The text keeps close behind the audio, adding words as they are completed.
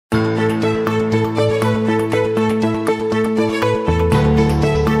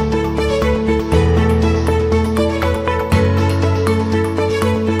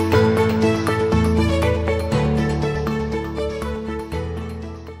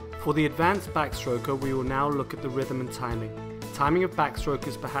For the advanced backstroker, we will now look at the rhythm and timing. Timing of backstroke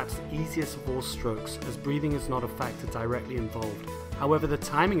is perhaps the easiest of all strokes, as breathing is not a factor directly involved. However, the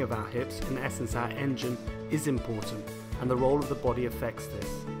timing of our hips, in essence our engine, is important, and the role of the body affects this.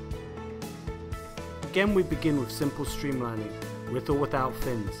 Again, we begin with simple streamlining, with or without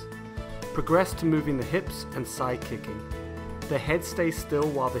fins. Progress to moving the hips and side kicking. The head stays still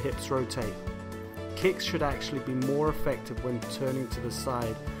while the hips rotate. Kicks should actually be more effective when turning to the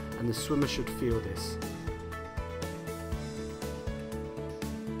side, and the swimmer should feel this.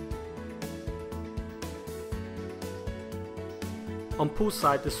 On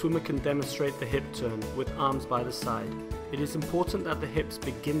poolside, the swimmer can demonstrate the hip turn with arms by the side. It is important that the hips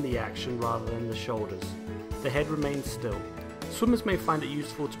begin the action rather than the shoulders. The head remains still. Swimmers may find it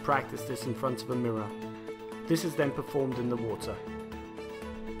useful to practice this in front of a mirror. This is then performed in the water.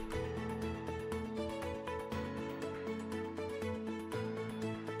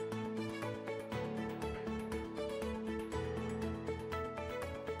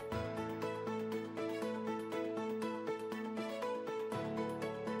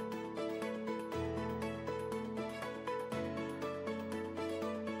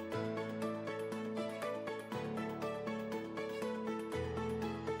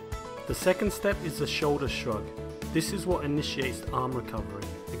 The second step is the shoulder shrug. This is what initiates the arm recovery.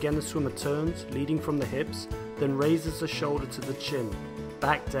 Again, the swimmer turns, leading from the hips, then raises the shoulder to the chin,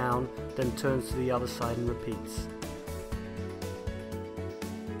 back down, then turns to the other side and repeats.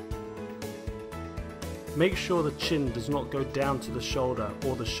 Make sure the chin does not go down to the shoulder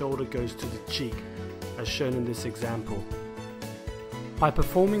or the shoulder goes to the cheek, as shown in this example. By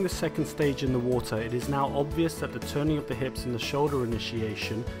performing the second stage in the water, it is now obvious that the turning of the hips and the shoulder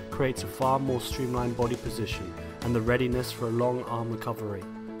initiation creates a far more streamlined body position and the readiness for a long arm recovery.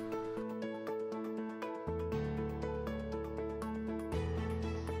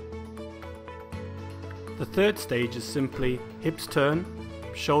 The third stage is simply hips turn,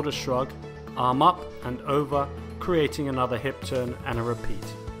 shoulder shrug, arm up and over, creating another hip turn and a repeat.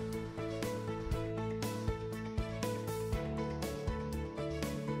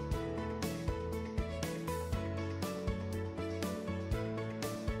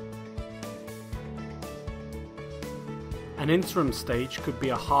 An interim stage could be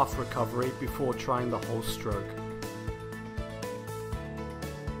a half recovery before trying the whole stroke.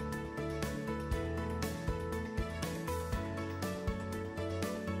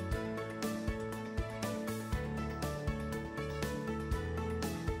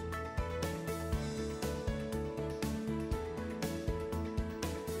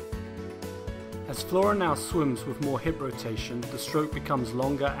 As Flora now swims with more hip rotation, the stroke becomes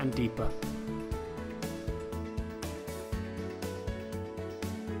longer and deeper.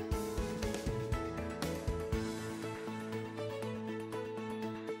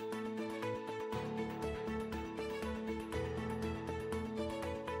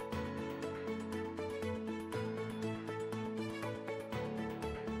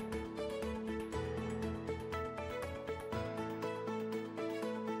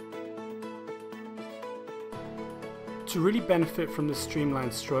 To really benefit from this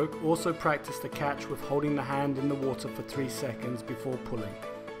streamlined stroke, also practice the catch with holding the hand in the water for 3 seconds before pulling.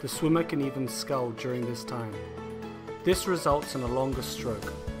 The swimmer can even scull during this time. This results in a longer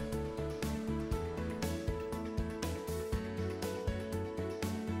stroke.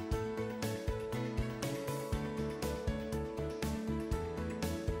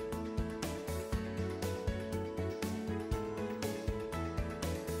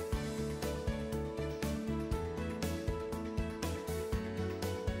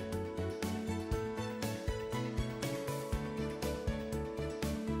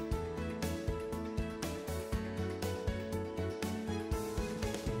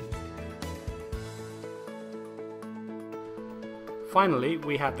 Finally,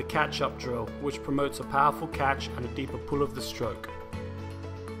 we have the catch-up drill, which promotes a powerful catch and a deeper pull of the stroke.